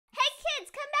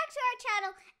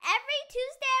channel every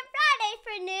Tuesday and Friday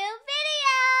for new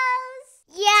videos.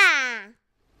 Yeah.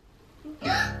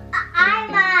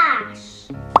 Eyelash.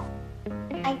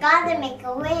 I gotta make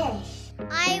a wish.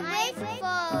 I wish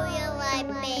for you like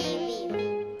baby.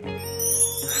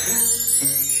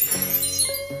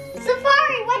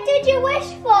 Sefari, what did you wish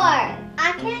for?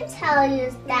 I can't tell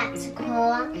you that,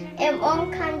 Sekora. It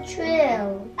won't come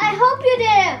true. I hope you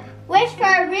didn't wish for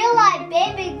a real life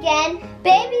baby again.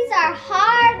 Babies are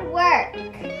hard work.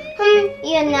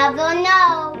 You never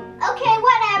know. Okay,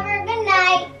 whatever. Good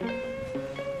night.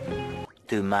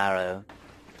 Tomorrow.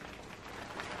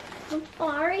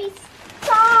 Sefari,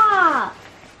 stop.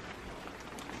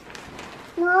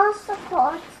 No,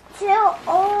 Sekora, it's too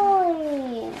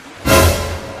early.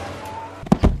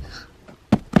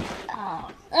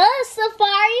 Oh,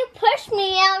 Sefari, you pushed me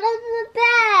out of the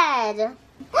bed.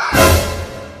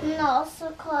 No,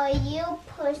 Sekora, you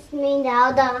pushed me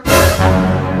out of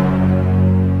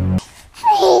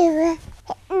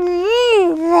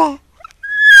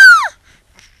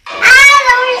I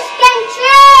don't wish came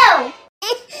true.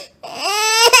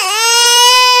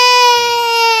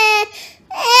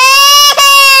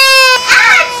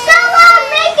 Someone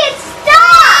make it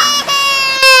stop.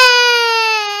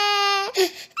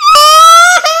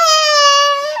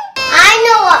 I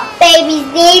know what babies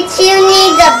need. You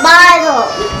need a bottle.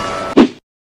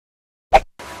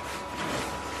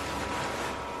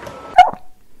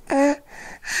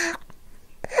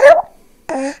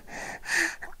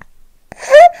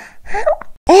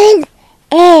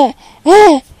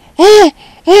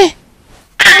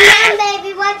 Come on,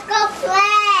 baby, let's go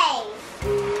play.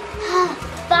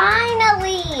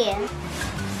 Finally.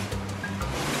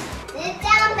 Sit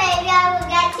down, baby. I will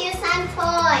get you some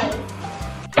toys.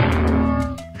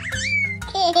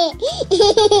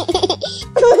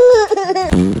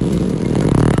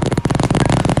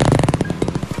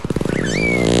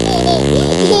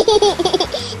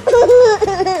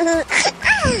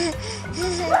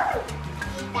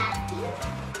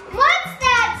 What's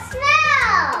that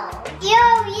smell? Ew,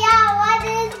 yeah, what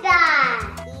is that?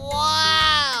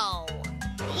 Wow!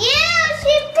 Ew,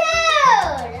 she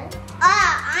pooed!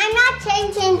 I'm not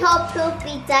changing her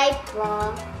poopy diaper.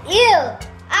 Ew,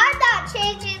 I'm not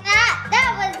changing that. That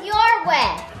was your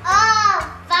wish. Oh,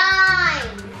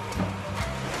 fine.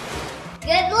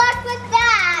 Good luck with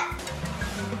that.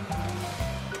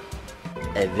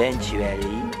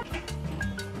 Eventually.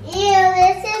 Ew,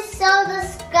 this is so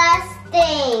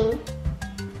disgusting.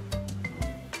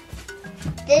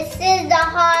 This is the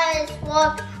hardest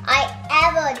work I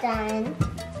ever done.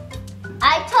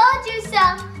 I told you so.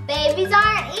 Babies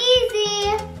aren't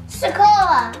easy.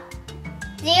 Sekora,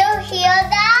 do you hear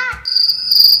that?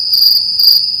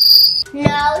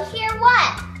 No, hear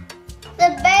what? The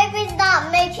baby's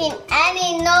not making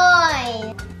any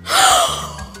noise.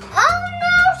 Oh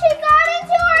no, she got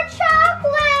into her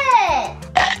chocolate.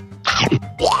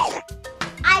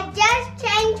 I just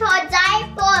changed her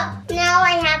diaper. Now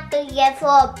I have to give her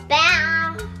a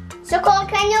bath. Sekora,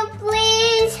 can you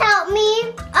please help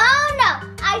me? Oh no,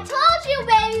 I told you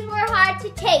babies were hard to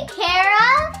take care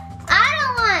of. I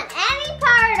don't want any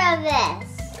part of this.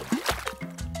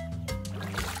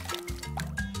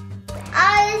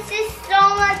 Oh, this is so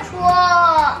much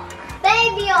work.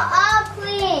 Baby, you're all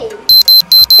clean.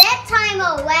 Bedtime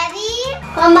already?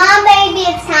 Come on, baby,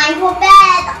 it's time for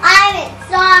bed. I'm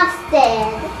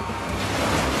exhausted.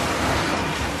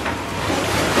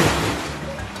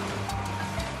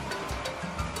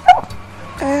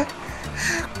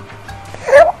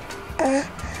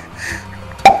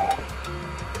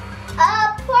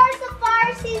 Poor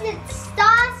Sefari, she's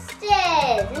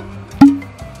exhausted.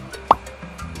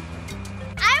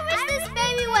 I wish this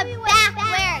baby went back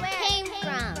where it came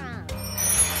from.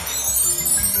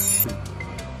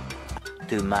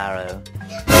 Tomorrow.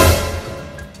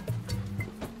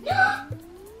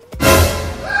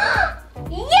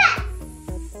 Yes!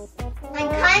 I'm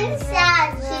kind of sad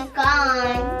she's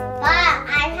gone, but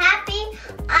I'm happy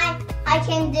I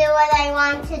can do what I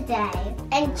want today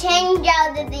and change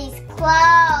out of these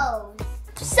clothes.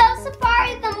 So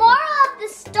Sefari, the moral of the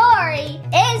story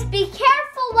is be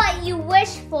careful what you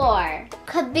wish for,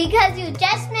 because you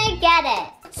just may get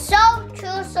it. So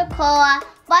true, Sekora.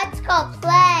 Let's go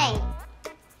play.